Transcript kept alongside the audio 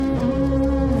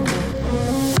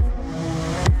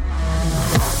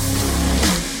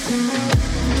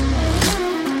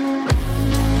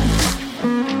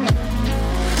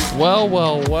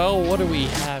Well, what do we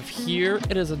have here?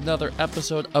 It is another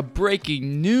episode, a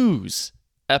breaking news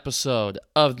episode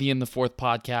of the In the Fourth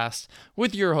podcast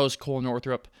with your host, Cole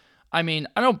Northrup. I mean,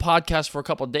 I don't podcast for a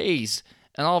couple of days,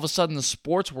 and all of a sudden the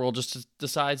sports world just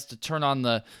decides to turn on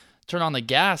the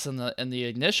gas and the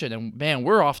ignition, and man,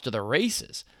 we're off to the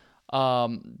races.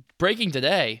 Breaking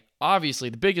today, obviously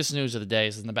the biggest news of the day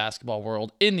is in the basketball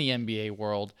world, in the NBA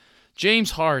world.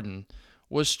 James Harden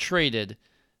was traded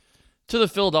to the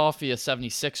Philadelphia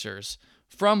 76ers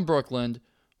from Brooklyn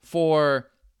for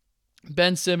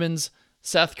Ben Simmons,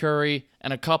 Seth Curry,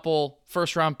 and a couple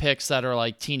first-round picks that are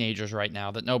like teenagers right now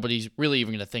that nobody's really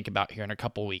even going to think about here in a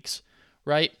couple weeks,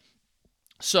 right?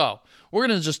 So we're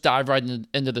going to just dive right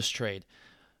into this trade.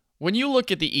 When you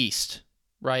look at the East,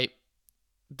 right,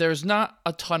 there's not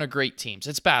a ton of great teams.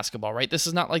 It's basketball, right? This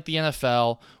is not like the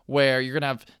NFL where you're going to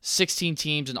have 16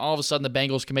 teams and all of a sudden the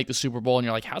Bengals can make the Super Bowl and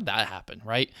you're like, how'd that happen,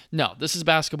 right? No, this is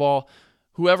basketball.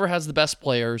 Whoever has the best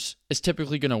players is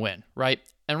typically going to win, right?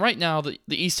 And right now, the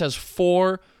East has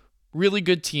four really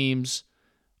good teams,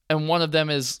 and one of them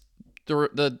is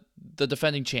the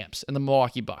defending champs and the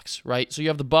Milwaukee Bucks, right? So you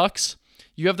have the Bucks,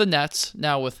 you have the Nets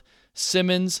now with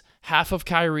Simmons, half of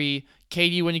Kyrie,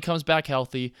 KD when he comes back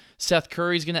healthy. Seth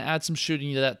Curry's going to add some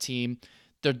shooting to that team.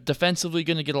 They're defensively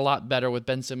going to get a lot better with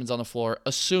Ben Simmons on the floor,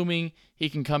 assuming he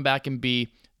can come back and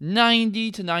be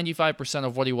 90 to 95%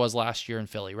 of what he was last year in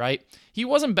Philly, right? He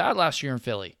wasn't bad last year in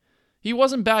Philly. He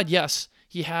wasn't bad, yes.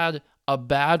 He had a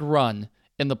bad run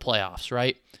in the playoffs,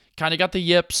 right? Kind of got the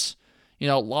yips,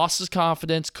 lost his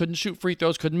confidence, couldn't shoot free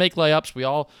throws, couldn't make layups. We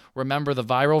all remember the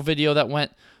viral video that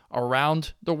went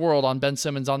around the world on Ben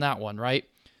Simmons on that one, right?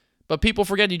 But people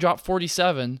forget he dropped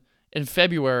 47 in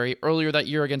February earlier that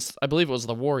year against, I believe it was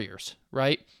the Warriors,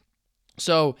 right?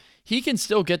 So he can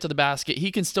still get to the basket.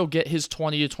 He can still get his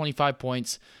 20 to 25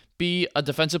 points, be a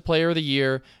defensive player of the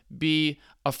year, be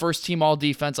a first-team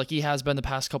all-defense like he has been the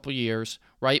past couple years,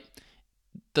 right?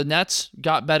 The Nets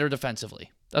got better defensively.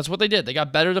 That's what they did. They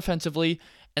got better defensively,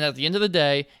 and at the end of the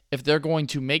day, if they're going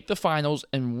to make the finals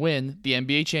and win the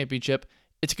NBA championship,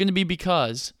 it's going to be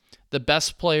because the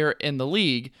best player in the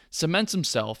league cements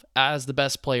himself as the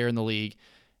best player in the league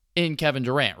in Kevin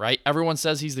Durant, right? Everyone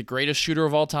says he's the greatest shooter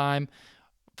of all time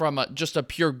from just a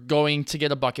pure going to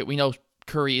get a bucket. We know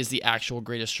Curry is the actual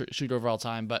greatest shooter of all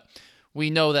time, but we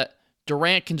know that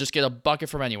Durant can just get a bucket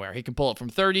from anywhere. He can pull it from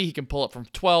 30. He can pull it from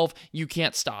 12. You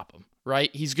can't stop him,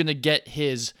 right? He's going to get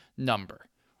his number,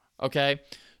 okay?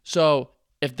 So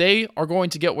if they are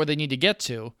going to get where they need to get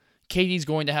to, KD's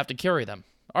going to have to carry them.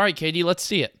 All right, KD, let's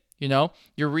see it.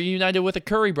 You're reunited with a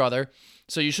Curry brother,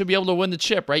 so you should be able to win the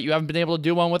chip, right? You haven't been able to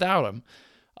do one without him.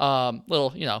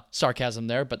 Little, sarcasm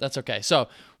there, but that's okay. So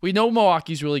we know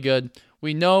Milwaukee's really good.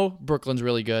 We know Brooklyn's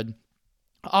really good.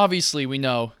 Obviously, we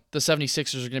know the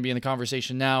 76ers are going to be in the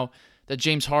conversation now that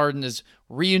James Harden is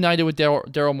reunited with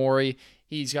Daryl Morey.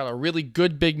 He's got a really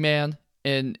good big man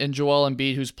in Joel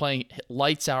Embiid who's playing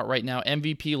lights out right now,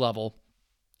 MVP level.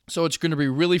 So it's going to be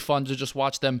really fun to just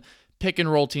watch them pick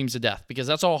and roll teams to death because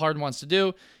that's all Harden wants to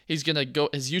do. He's going to go,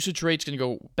 his usage rate's going to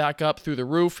go back up through the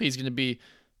roof. He's going to be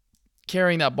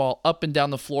carrying that ball up and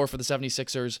down the floor for the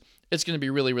 76ers. It's going to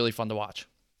be really, really fun to watch.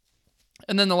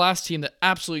 And then the last team that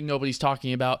absolutely nobody's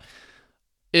talking about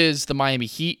is the Miami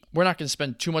Heat. We're not going to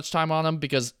spend too much time on them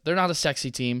because they're not a sexy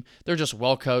team. They're just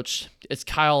well coached. It's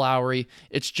Kyle Lowry.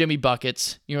 It's Jimmy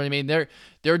Buckets. You know what I mean?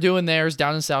 They're doing theirs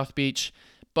down in South Beach.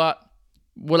 But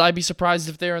would I be surprised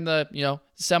if they're in the,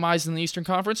 semis in the Eastern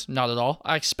Conference? Not at all.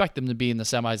 I expect them to be in the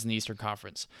semis in the Eastern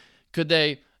Conference. Could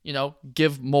they,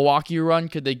 give Milwaukee a run?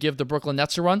 Could they give the Brooklyn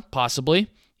Nets a run? Possibly,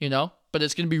 But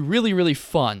it's going to be really, really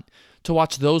fun to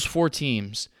watch those four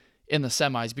teams in the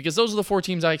semis because those are the four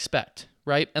teams I expect,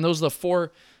 right? And those are the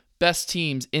four best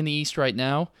teams in the East right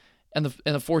now and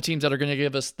the four teams that are going to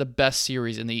give us the best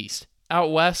series in the East.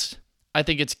 Out West, I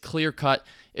think it's clear-cut.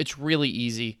 It's really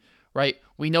easy, right?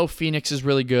 We know Phoenix is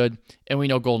really good, and we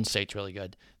know Golden State's really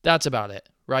good. That's about it,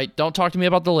 right? Don't talk to me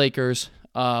about the Lakers.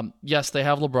 Yes, they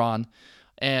have LeBron,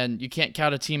 and you can't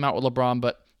count a team out with LeBron,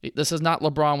 but this is not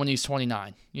LeBron when he's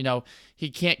 29. He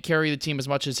can't carry the team as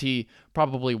much as he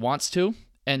probably wants to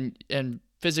and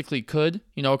physically could,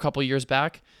 a couple years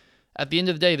back. At the end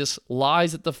of the day, this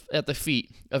lies at the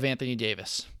feet of Anthony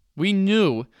Davis.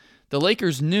 The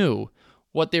Lakers knew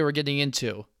what they were getting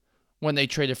into when they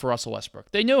traded for Russell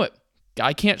Westbrook. They knew it.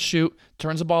 Guy can't shoot,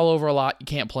 turns the ball over a lot, you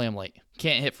can't play him late,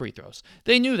 can't hit free throws.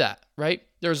 They knew that, right?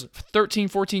 There's 13,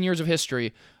 14 years of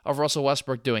history of Russell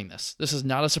Westbrook doing this. This is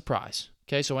not a surprise,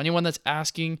 okay? So anyone that's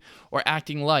asking or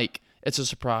acting like it's a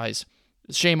surprise,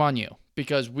 shame on you,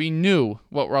 because we knew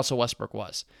what Russell Westbrook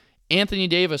was. Anthony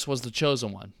Davis was the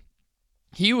chosen one.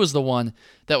 He was the one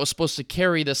that was supposed to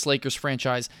carry this Lakers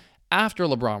franchise after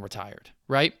LeBron retired,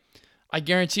 right? I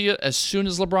guarantee you, as soon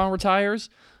as LeBron retires,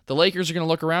 the Lakers are going to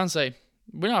look around and say,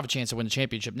 we don't have a chance to win the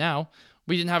championship now.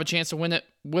 We didn't have a chance to win it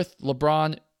with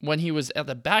LeBron when he was at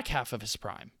the back half of his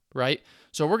prime, right?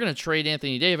 So we're going to trade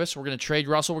Anthony Davis. We're going to trade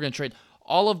Russell. We're going to trade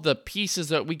all of the pieces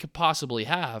that we could possibly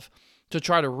have to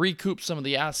try to recoup some of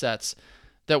the assets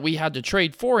that we had to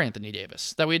trade for Anthony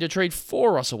Davis, that we had to trade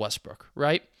for Russell Westbrook,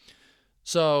 right?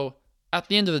 So at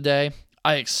the end of the day,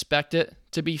 I expect it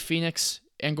to be Phoenix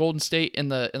and Golden State in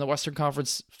the Western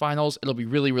Conference Finals. It'll be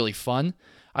really, really fun.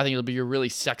 I think it'll be a really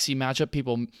sexy matchup.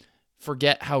 People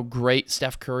forget how great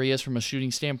Steph Curry is from a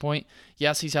shooting standpoint.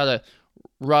 Yes, he's had a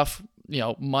rough,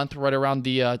 month right around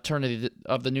the turn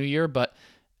of the new year, but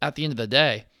at the end of the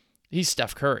day, he's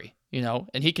Steph Curry,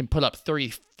 and he can put up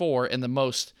 34 in the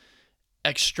most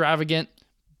extravagant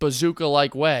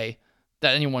bazooka-like way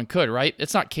that anyone could, right?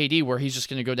 It's not KD where he's just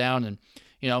going to go down and,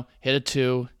 hit a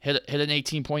two, hit an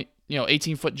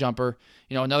 18-foot jumper,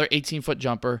 another 18-foot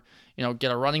jumper,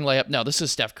 get a running layup. No, this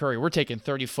is Steph Curry. We're taking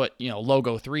 30-foot,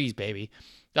 logo threes, baby.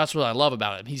 That's what I love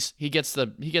about him. He gets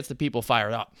the people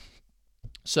fired up.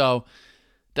 So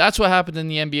that's what happened in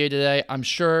the NBA today. I'm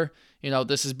sure,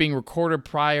 this is being recorded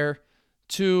prior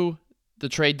to the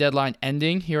trade deadline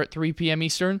ending here at 3 p.m.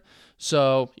 Eastern.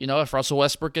 So, if Russell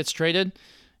Westbrook gets traded,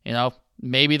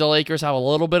 maybe the Lakers have a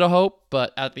little bit of hope,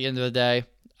 but at the end of the day,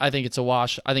 I think it's a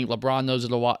wash. I think LeBron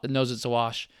knows it's a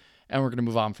wash, and we're going to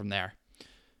move on from there.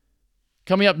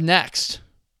 Coming up next,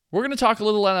 we're going to talk a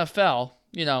little NFL.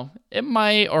 It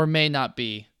might or may not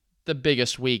be the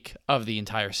biggest week of the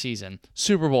entire season.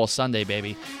 Super Bowl Sunday,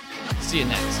 baby. See you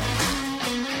next.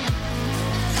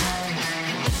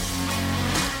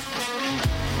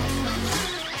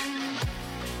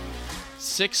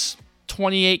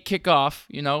 .6:28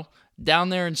 kickoff, down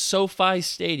there in SoFi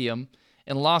Stadium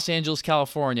in Los Angeles,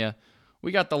 California.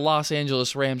 We got the Los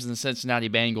Angeles Rams and the Cincinnati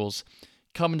Bengals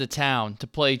coming to town to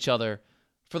play each other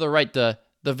for the right to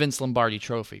the Vince Lombardi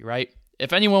Trophy, right?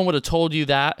 If anyone would have told you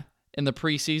that in the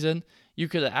preseason, you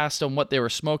could have asked them what they were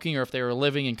smoking or if they were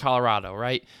living in Colorado,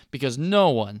 right? Because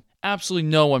absolutely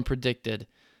no one predicted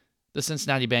the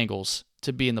Cincinnati Bengals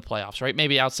to be in the playoffs, right?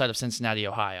 Maybe outside of Cincinnati,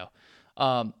 Ohio.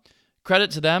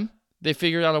 Credit to them. They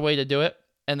figured out a way to do it,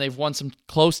 and they've won some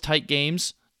close, tight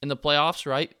games in the playoffs,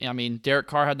 right? I mean, Derek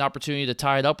Carr had an opportunity to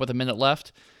tie it up with a minute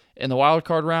left in the wild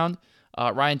card round.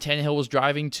 Ryan Tannehill was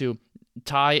driving to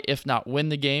tie, if not win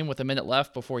the game with a minute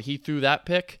left before he threw that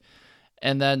pick.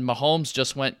 And then Mahomes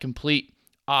just went complete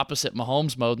opposite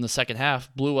Mahomes mode in the second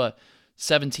half, blew a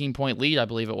 17-point lead, I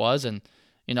believe it was. And,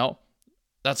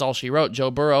 that's all she wrote. Joe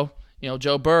Burr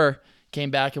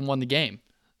came back and won the game.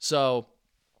 So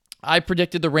I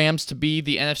predicted the Rams to be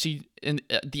the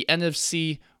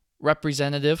NFC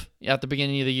representative at the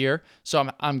beginning of the year. So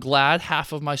I'm glad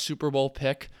half of my Super Bowl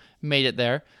pick made it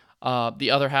there. The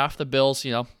other half, the Bills,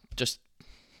 they're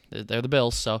the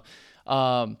Bills. So,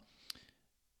 but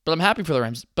I'm happy for the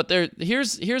Rams. But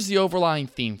here's the overlying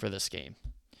theme for this game.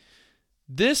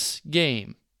 This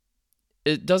game,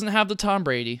 it doesn't have the Tom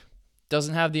Brady,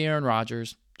 doesn't have the Aaron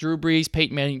Rodgers, Drew Brees,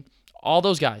 Peyton Manning, all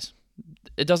those guys.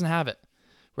 It doesn't have it,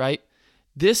 right?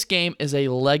 This game is a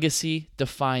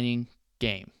legacy-defining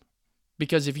game.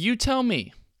 Because if you tell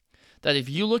me that if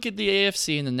you look at the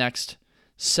AFC in the next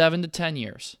 7 to 10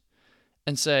 years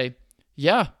and say,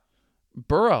 yeah,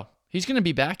 Burrow, he's going to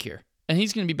be back here, and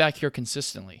he's going to be back here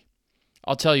consistently,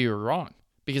 I'll tell you you're wrong.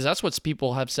 Because that's what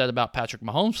people have said about Patrick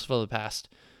Mahomes for the past,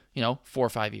 4 or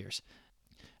 5 years.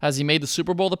 Has he made the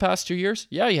Super Bowl the past 2 years?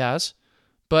 Yeah, he has.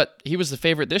 But he was the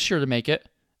favorite this year to make it.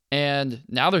 And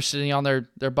now they're sitting on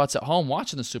their butts at home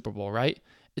watching the Super Bowl, right?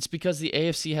 It's because the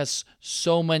AFC has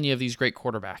so many of these great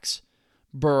quarterbacks.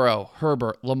 Burrow,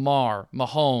 Herbert, Lamar,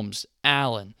 Mahomes,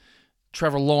 Allen,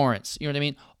 Trevor Lawrence. You know what I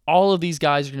mean? All of these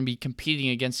guys are going to be competing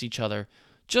against each other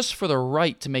just for the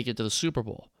right to make it to the Super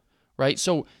Bowl, right?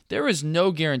 So there is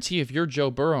no guarantee if you're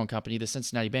Joe Burrow and company, the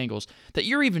Cincinnati Bengals, that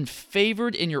you're even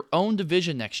favored in your own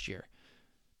division next year.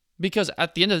 Because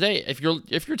at the end of the day, if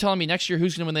you're telling me next year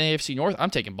who's going to win the AFC North,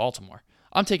 I'm taking Baltimore.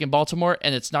 I'm taking Baltimore,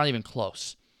 and it's not even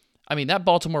close. I mean, that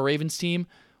Baltimore Ravens team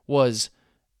was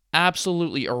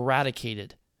absolutely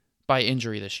eradicated by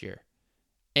injury this year.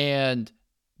 And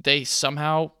they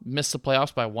somehow missed the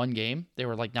playoffs by one game. They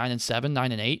were like 9-7,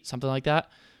 9-8, something like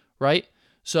that, right?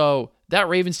 So that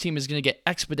Ravens team is going to get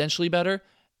exponentially better,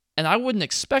 and I wouldn't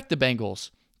expect the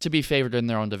Bengals to be favored in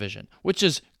their own division, which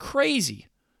is crazy.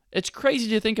 It's crazy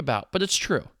to think about, but it's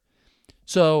true.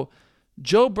 So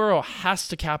Joe Burrow has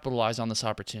to capitalize on this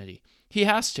opportunity. He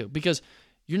has to, because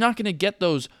you're not going to get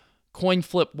those coin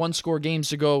flip one-score games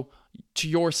to go to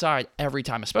your side every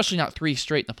time, especially not 3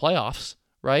 straight in the playoffs,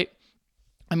 right?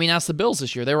 I mean, that's the Bills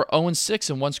this year. They were 0-6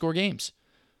 in one-score games.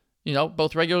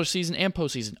 Both regular season and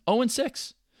postseason.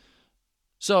 0-6.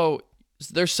 So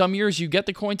there's some years you get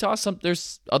the coin toss.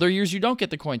 There's other years you don't get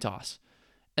the coin toss.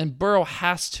 And Burrow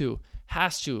has to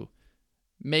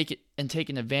make it and take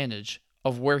an advantage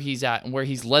of where he's at and where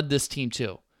he's led this team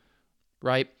to,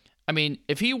 right? I mean,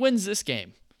 if he wins this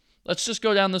game, let's just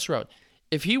go down this road.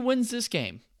 If he wins this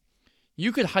game,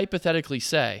 you could hypothetically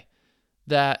say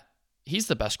that he's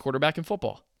the best quarterback in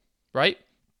football, right?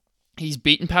 He's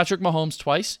beaten Patrick Mahomes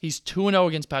twice. He's 2-0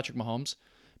 against Patrick Mahomes.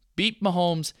 Beat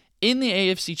Mahomes in the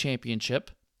AFC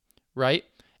Championship, right,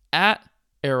 at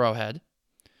Arrowhead.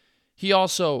 He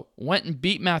also went and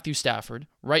beat Matthew Stafford,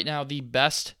 right now the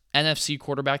best NFC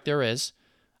quarterback there is.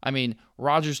 I mean,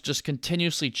 Rodgers just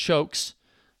continuously chokes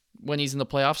when he's in the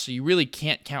playoffs, so you really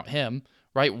can't count him,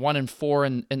 right? 1-4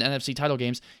 in NFC title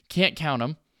games. Can't count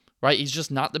him, right? He's just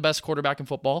not the best quarterback in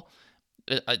football.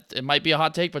 It might be a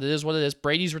hot take, but it is what it is.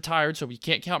 Brady's retired, so you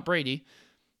can't count Brady.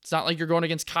 It's not like you're going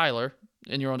against Kyler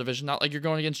in your own division. Not like you're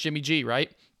going against Jimmy G,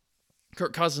 right?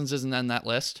 Kirk Cousins isn't on that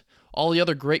list. All the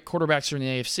other great quarterbacks are in the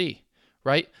AFC,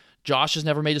 right? Josh has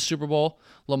never made a Super Bowl.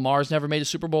 Lamar's never made a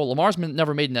Super Bowl. Lamar's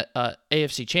never made an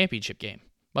AFC championship game,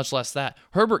 much less that.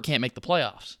 Herbert can't make the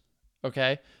playoffs,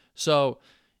 okay? So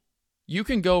you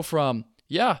can go from,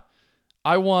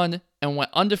 I won and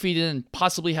went undefeated and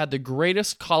possibly had the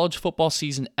greatest college football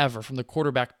season ever from the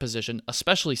quarterback position,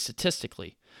 especially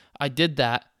statistically. I did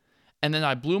that, and then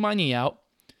I blew my knee out.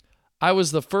 I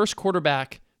was the first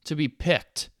quarterback to be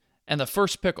picked and the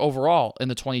first pick overall in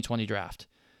the 2020 draft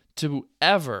to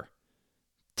ever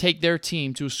take their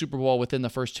team to a Super Bowl within the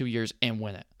first 2 years and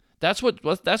win it. That's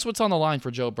what's on the line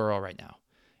for Joe Burrow right now.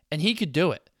 And he could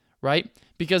do it, right?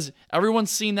 Because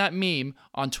everyone's seen that meme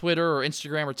on Twitter or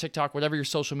Instagram or TikTok, whatever your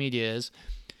social media is,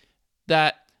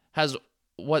 that has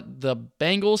what the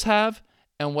Bengals have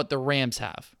and what the Rams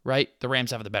have, right? The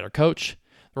Rams have the better coach.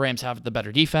 The Rams have the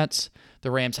better defense.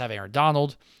 The Rams have Aaron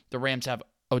Donald. The Rams have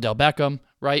Odell Beckham,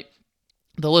 right?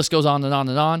 The list goes on and on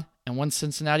and on. And what's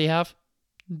Cincinnati have?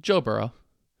 Joe Burrow.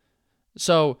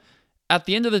 So at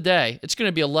the end of the day, it's going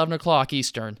to be 11 o'clock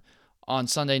Eastern on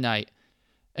Sunday night.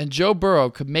 And Joe Burrow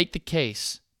could make the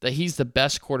case that he's the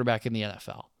best quarterback in the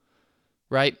NFL,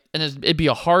 right? And it'd be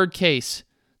a hard case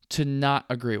to not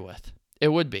agree with. It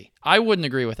would be. I wouldn't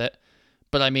agree with it.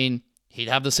 But I mean, he'd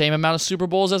have the same amount of Super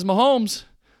Bowls as Mahomes.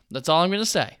 That's all I'm going to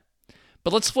say.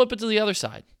 But let's flip it to the other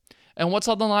side. And what's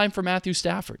on the line for Matthew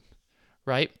Stafford,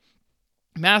 right?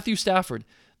 Matthew Stafford,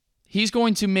 he's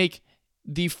going to make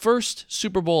the first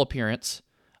Super Bowl appearance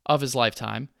of his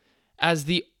lifetime as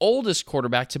the oldest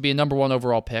quarterback to be a number 1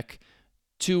 overall pick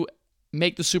to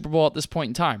make the Super Bowl at this point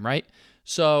in time, right?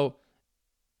 So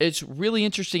it's really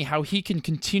interesting how he can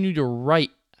continue to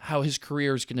write how his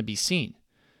career is going to be seen.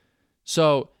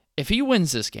 So if he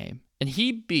wins this game and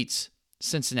he beats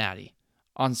Cincinnati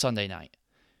on Sunday night,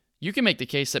 you can make the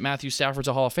case that Matthew Stafford's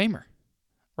a Hall of Famer,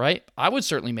 right? I would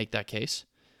certainly make that case.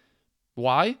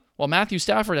 Why? Well, Matthew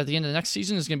Stafford at the end of the next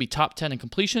season is going to be top 10 in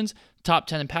completions, top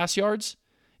 10 in pass yards.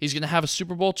 He's going to have a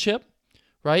Super Bowl chip,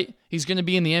 right? He's going to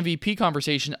be in the MVP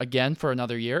conversation again for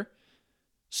another year.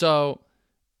 So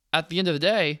at the end of the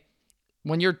day,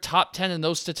 when you're top 10 in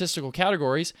those statistical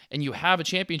categories and you have a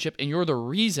championship and you're the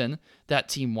reason that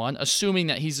team won, assuming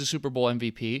that he's the Super Bowl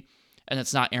MVP and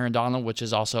it's not Aaron Donald, which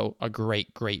is also a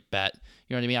great, great bet.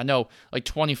 You know what I mean? I know like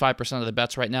 25% of the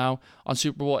bets right now on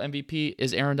Super Bowl MVP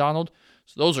is Aaron Donald.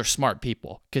 So those are smart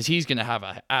people because he's going to have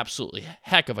an absolutely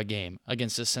heck of a game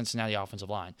against this Cincinnati offensive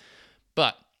line.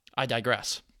 But I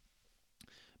digress.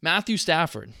 Matthew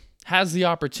Stafford has the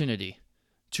opportunity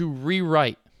to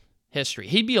rewrite history.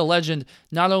 He'd be a legend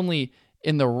not only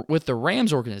with the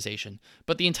Rams organization,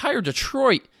 but the entire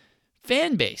Detroit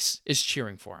fan base is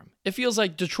cheering for him. It feels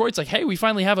like Detroit's like, hey, we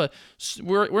finally have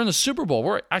we're in the Super Bowl.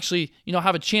 We're actually,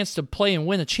 have a chance to play and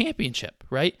win a championship,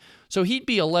 right? So he'd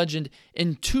be a legend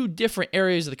in 2 different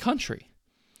areas of the country.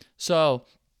 So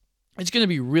it's going to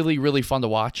be really, really fun to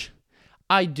watch.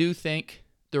 I do think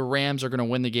the Rams are going to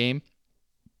win the game.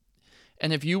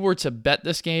 And if you were to bet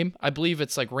this game, I believe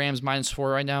it's like Rams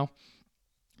 -4 right now.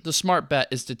 The smart bet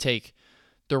is to take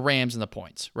the Rams and the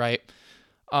points, right?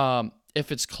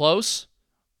 If it's close,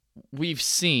 we've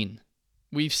seen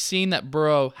that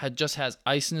Burrow just has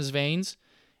ice in his veins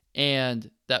and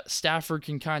that Stafford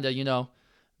can kind of,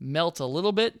 melt a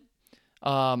little bit more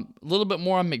on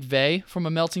McVay from a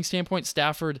melting standpoint.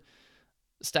 Stafford,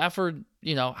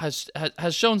 has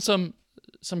shown some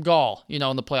gall, in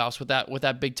the playoffs with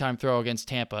that big time throw against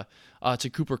Tampa to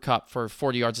Cooper Kupp for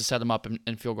 40 yards to set him up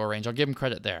in field goal range. I'll give him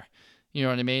credit there. You know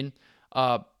what I mean?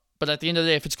 But at the end of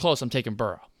the day, if it's close, I'm taking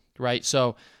Burrow, right?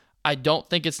 So I don't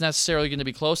think it's necessarily going to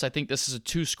be close. I think this is a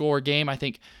 2-score game. I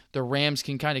think the Rams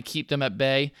can kind of keep them at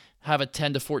bay, have a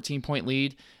 10 to 14 point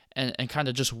lead, and kind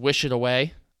of just wish it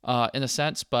away in a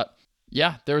sense. But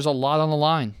yeah, there's a lot on the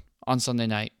line on Sunday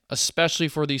night, especially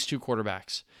for these two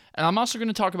quarterbacks. And I'm also going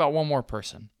to talk about one more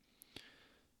person.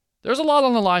 There's a lot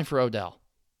on the line for Odell,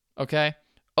 okay?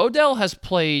 Odell has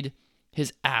played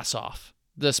his ass off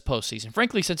this postseason,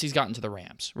 frankly, since he's gotten to the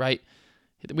Rams, right?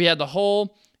 We had the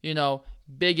whole,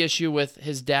 big issue with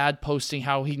his dad posting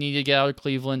how he needed to get out of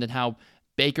Cleveland and how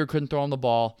Baker couldn't throw him the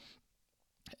ball.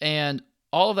 And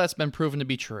all of that's been proven to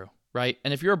be true, right?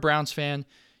 And if you're a Browns fan,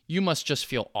 you must just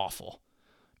feel awful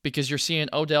because you're seeing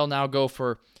Odell now go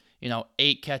for,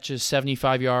 8 catches,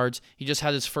 75 yards. He just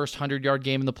had his first 100-yard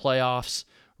game in the playoffs,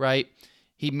 right?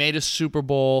 He made a Super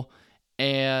Bowl,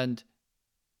 and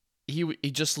he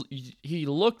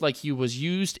looked like he was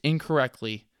used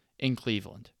incorrectly in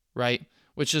Cleveland, right?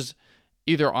 Which is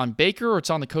either on Baker or it's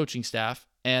on the coaching staff.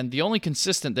 And the only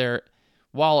consistent there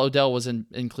while Odell was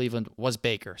in Cleveland was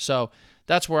Baker. So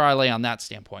that's where I lay on that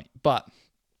standpoint. But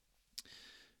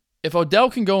if Odell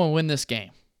can go and win this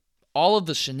game, all of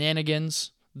the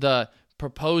shenanigans, the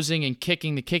proposing and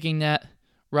kicking the kicking net,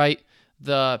 right?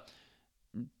 The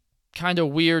kind of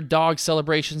weird dog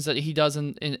celebrations that he does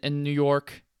in New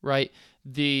York, right?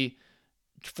 The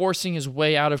forcing his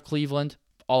way out of Cleveland,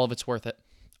 all of it's worth it.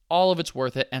 All of it's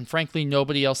worth it, and frankly,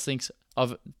 nobody else thinks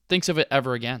of it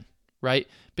ever again, right?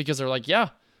 Because they're like, yeah,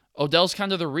 Odell's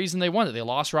kind of the reason they won it. They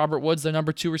lost Robert Woods, their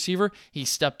number 2 receiver. He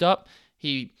stepped up.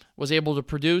 He was able to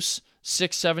produce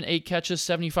 6, 7, 8 catches,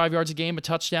 75 yards a game, a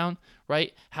touchdown,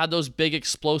 right? Had those big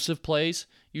explosive plays.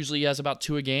 Usually he has about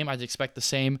 2 a game. I'd expect the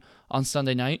same on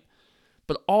Sunday night.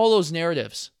 But all those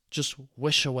narratives just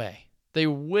wish away. They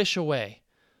wish away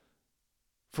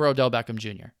for Odell Beckham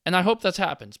Jr. And I hope that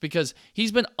happens because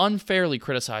he's been unfairly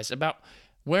criticized about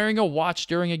wearing a watch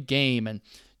during a game and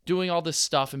doing all this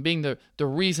stuff and being the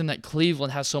reason that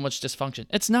Cleveland has so much dysfunction.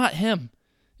 It's not him.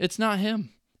 It's not him.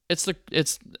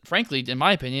 It's frankly, in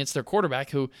my opinion, it's their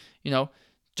quarterback who,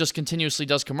 just continuously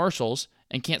does commercials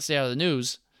and can't stay out of the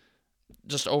news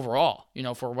just overall,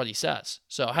 for what he says.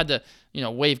 So I had to,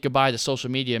 wave goodbye to social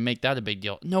media and make that a big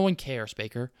deal. No one cares,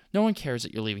 Baker. No one cares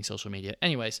that you're leaving social media.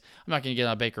 Anyways, I'm not going to get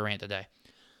on a Baker rant today.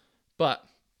 But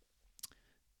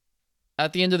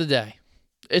at the end of the day,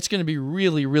 it's going to be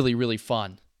really, really, really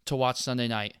fun to watch Sunday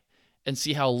night and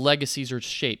see how legacies are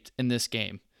shaped in this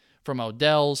game. From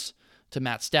Odell's to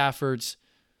Matt Stafford's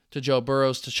to Joe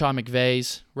Burrow's to Sean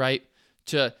McVay's, right?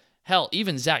 To, hell,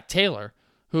 even Zach Taylor,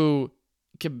 who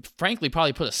could frankly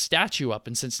probably put a statue up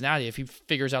in Cincinnati if he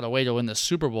figures out a way to win the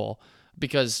Super Bowl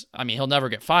because, he'll never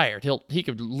get fired. He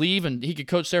could leave and he could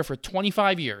coach there for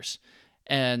 25 years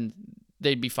and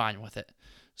they'd be fine with it.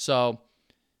 So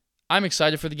I'm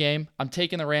excited for the game. I'm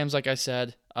taking the Rams, like I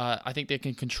said. I think they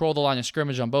can control the line of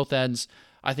scrimmage on both ends.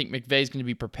 I think McVay's going to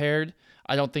be prepared.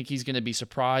 I don't think he's going to be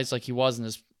surprised like he was in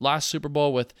his last Super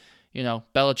Bowl with,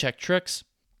 Belichick tricks.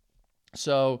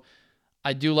 So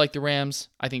I do like the Rams.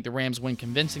 I think the Rams win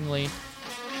convincingly,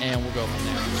 and we'll go from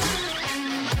there.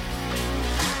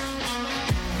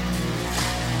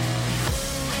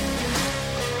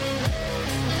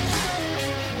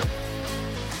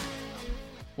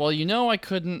 Well, I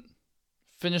couldn't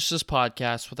finish this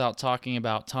podcast without talking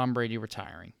about Tom Brady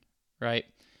retiring, right?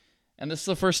 And this is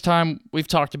the first time we've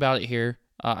talked about it here.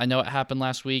 I know it happened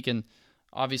last week, and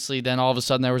obviously then all of a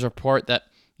sudden there was a report that,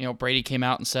 Brady came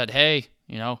out and said, hey,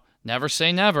 never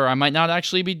say never. I might not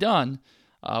actually be done,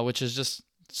 which is just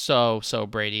so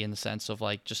Brady in the sense of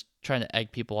like just trying to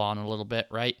egg people on a little bit,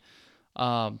 right?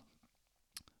 But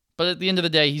at the end of the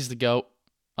day, he's the GOAT.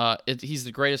 He's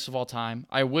the greatest of all time.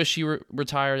 I wish he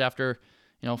retired after,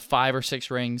 5 or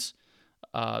 6 rings,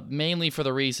 mainly for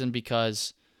the reason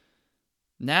because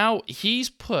now he's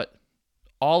put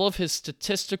all of his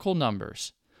statistical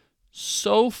numbers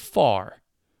so far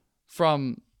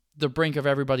from the brink of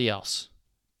everybody else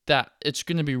that it's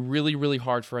going to be really, really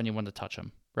hard for anyone to touch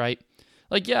him, right?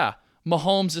 Like, yeah,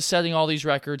 Mahomes is setting all these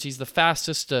records. He's the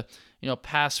fastest to,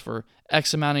 pass for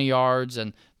X amount of yards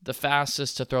and the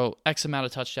fastest to throw X amount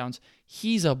of touchdowns.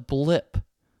 He's a blip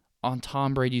on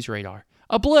Tom Brady's radar.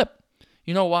 A blip.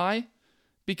 You know why?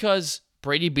 Because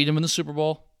Brady beat him in the Super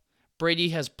Bowl. Brady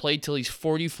has played till he's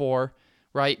 44,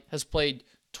 right? Has played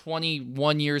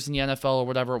 21 years in the NFL or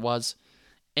whatever it was.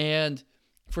 And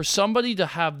for somebody to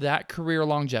have that career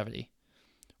longevity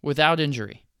without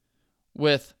injury,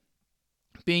 with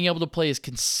being able to play as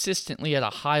consistently at a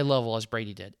high level as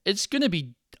Brady did, it's going to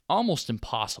be almost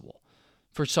impossible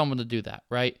for someone to do that,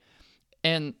 right?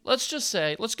 And let's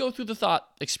go through the thought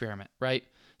experiment, right?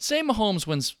 Say Mahomes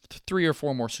wins 3 or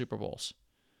 4 more Super Bowls.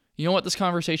 You know what this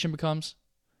conversation becomes?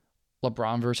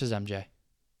 LeBron versus MJ,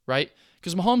 right?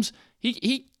 Because Mahomes,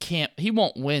 he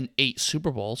won't win 8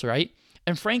 Super Bowls, right?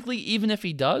 And frankly, even if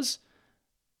he does,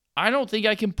 I don't think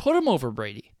I can put him over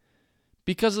Brady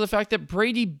because of the fact that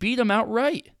Brady beat him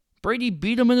outright. Brady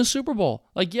beat him in the Super Bowl.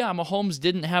 Like, yeah, Mahomes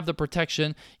didn't have the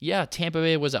protection. Yeah, Tampa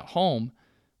Bay was at home,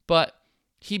 but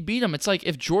he beat him. It's like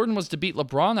if Jordan was to beat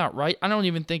LeBron outright, I don't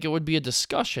even think it would be a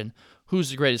discussion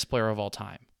who's the greatest player of all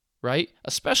time, right?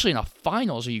 Especially in a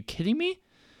finals. Are you kidding me?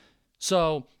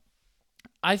 So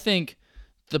I think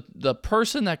the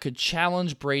person that could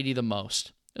challenge Brady the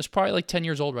most is probably like 10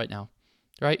 years old right now,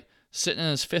 right? Sitting in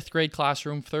his 5th grade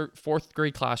classroom, 4th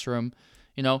grade classroom,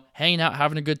 hanging out,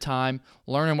 having a good time,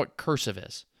 learning what cursive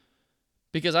is.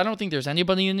 Because I don't think there's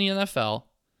anybody in the NFL,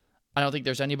 I don't think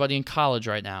there's anybody in college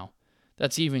right now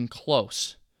that's even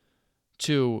close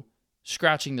to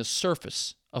scratching the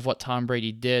surface of what Tom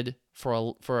Brady did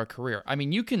for a career. I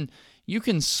mean, you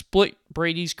can split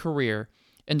Brady's career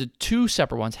into 2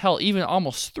 separate ones, hell, even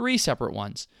almost 3 separate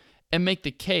ones, and make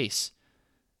the case,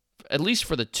 at least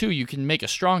for the 2, you can make a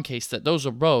strong case that those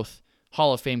are both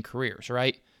Hall of Fame careers,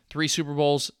 right? 3 Super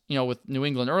Bowls, with New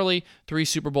England early, 3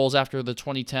 Super Bowls after the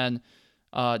 2010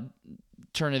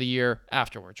 turn of the year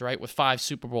afterwards, right? With 5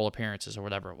 Super Bowl appearances or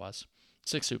whatever it was.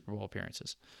 6 Super Bowl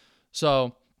appearances.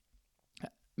 So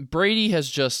Brady has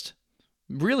just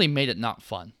really made it not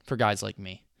fun for guys like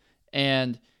me.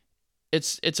 And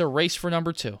it's a race for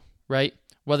number 2, right?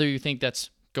 Whether you think that's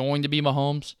going to be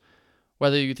Mahomes,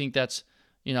 whether you think that's,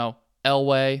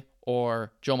 Elway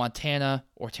or Joe Montana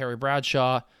or Terry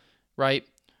Bradshaw, right?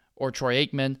 Or Troy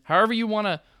Aikman. However you want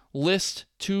to list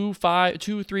 2,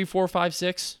 3, 4, 5,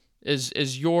 6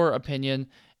 is your opinion,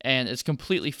 and it's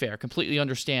completely fair. Completely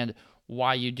understand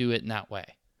why you do it in that way.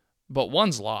 But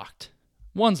one's locked.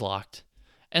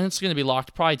 And it's going to be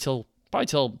locked probably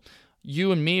till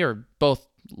you and me are both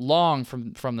long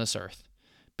from this earth.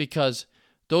 Because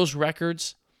those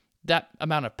records, that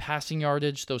amount of passing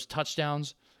yardage, those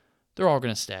touchdowns, they're all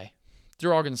going to stay.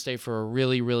 They're all going to stay for a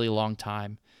really, really long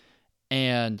time.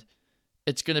 And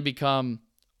it's going to become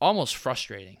almost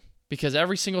frustrating because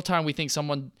every single time we think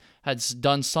someone has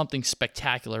done something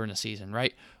spectacular in a season,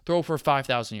 right? Throw for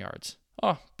 5,000 yards.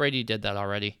 Oh, Brady did that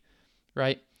already,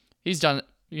 right? He's done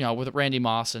it, with Randy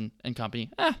Moss and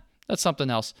company. That's something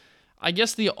else. I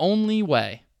guess the only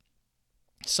way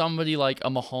somebody like a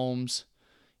Mahomes,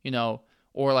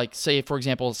 or like say, for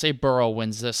example, say Burrow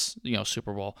wins this,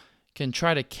 Super Bowl, can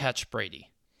try to catch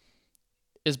Brady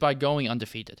is by going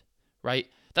undefeated, right?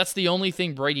 That's the only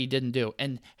thing Brady didn't do.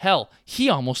 And hell, he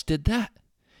almost did that.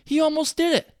 He almost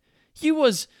did it. He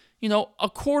was, a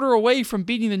quarter away from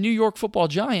beating the New York Football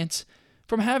Giants,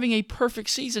 from having a perfect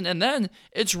season, and then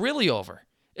it's really over.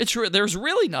 There's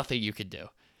really nothing you could do,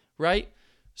 right?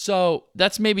 So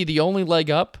that's maybe the only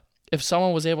leg up if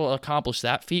someone was able to accomplish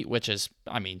that feat, which is,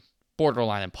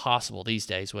 borderline impossible these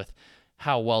days with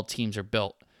how well teams are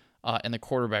built and the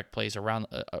quarterback play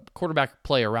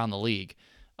around the league.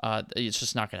 It's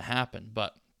just not going to happen.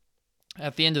 But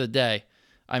at the end of the day,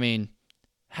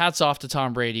 hats off to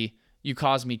Tom Brady. You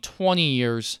caused me 20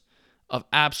 years of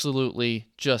absolutely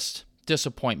just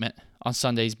disappointment on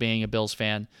Sundays being a Bills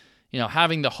fan.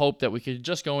 Having the hope that we could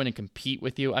just go in and compete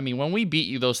with you. When we beat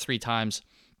you those 3 times,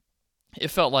 it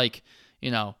felt like,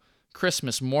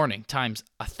 Christmas morning times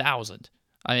 1,000.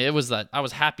 It was that I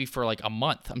was happy for like a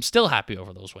month. I'm still happy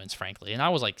over those wins, frankly. And I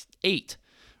was like 8,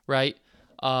 right?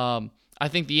 I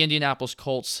think the Indianapolis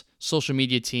Colts social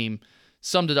media team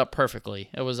summed it up perfectly.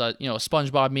 It was a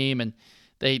SpongeBob meme, and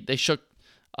they shook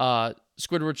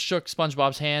Squidward shook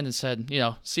SpongeBob's hand and said,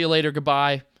 see you later,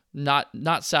 goodbye. Not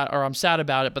sad, or I'm sad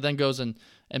about it, but then goes and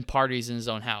parties in his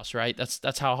own house, right?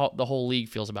 That's how the whole league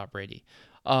feels about Brady.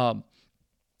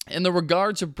 In the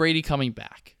regards of Brady coming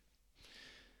back,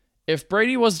 if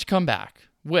Brady was to come back,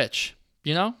 which,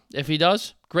 if he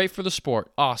does, great for the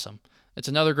sport, awesome. It's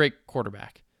another great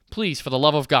quarterback. Please, for the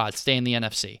love of God, stay in the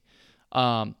NFC.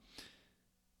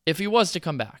 If he was to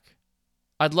come back,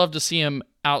 I'd love to see him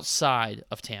outside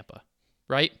of Tampa,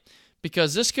 right?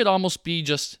 Because this could almost be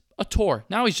just a tour.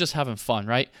 Now he's just having fun,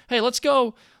 right? Hey, let's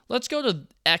go to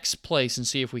X place and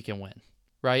see if we can win,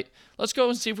 right? Let's go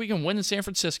and see if we can win in San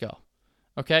Francisco,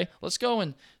 okay? Let's go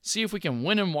and see if we can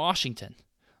win in Washington.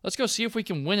 Let's go see if we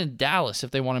can win in Dallas if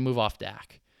they want to move off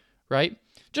Dak, right?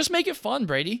 Just make it fun,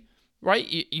 Brady, right?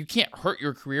 You can't hurt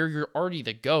your career. You're already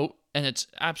the GOAT, and it's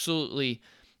absolutely,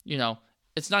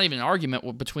 it's not even an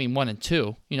argument between 1 and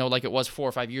 2, like it was 4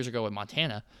 or 5 years ago with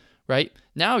Montana, right?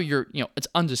 Now it's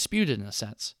undisputed in a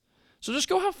sense. So just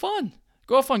go have fun.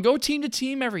 Go have fun. Go team to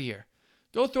team every year.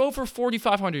 Go throw for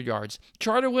 4,500 yards.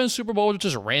 Try to win a Super Bowl with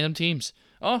just random teams.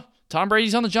 Oh, Tom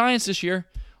Brady's on the Giants this year.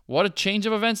 What a change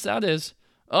of events that is.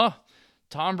 Oh,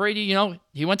 Tom Brady,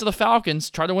 he went to the Falcons,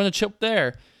 tried to win a chip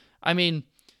there. I mean,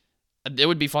 it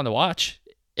would be fun to watch.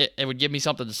 It would give me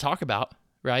something to talk about,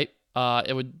 right?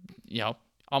 It would,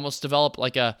 almost develop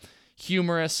like a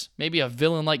humorous, maybe a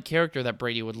villain-like character that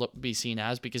Brady would be seen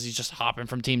as because he's just hopping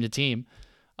from team to team.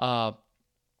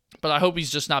 But I hope he's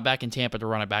just not back in Tampa to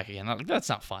run it back again. That's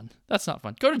not fun. That's not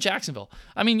fun. Go to Jacksonville.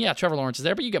 I mean, yeah, Trevor Lawrence is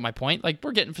there, but you get my point. Like,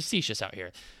 we're getting facetious out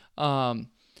here.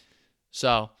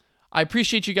 So I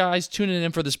appreciate you guys tuning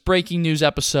in for this breaking news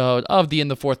episode of the In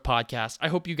the Fourth podcast. I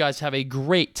hope you guys have a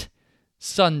great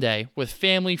Sunday with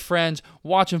family, friends,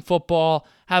 watching football,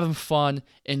 having fun.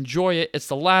 Enjoy it. It's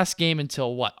the last game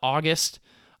until, August?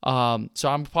 So I'm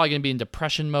probably going to be in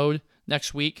depression mode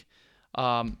next week.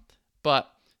 But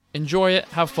enjoy it,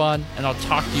 have fun, and I'll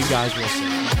talk to you guys real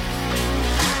soon.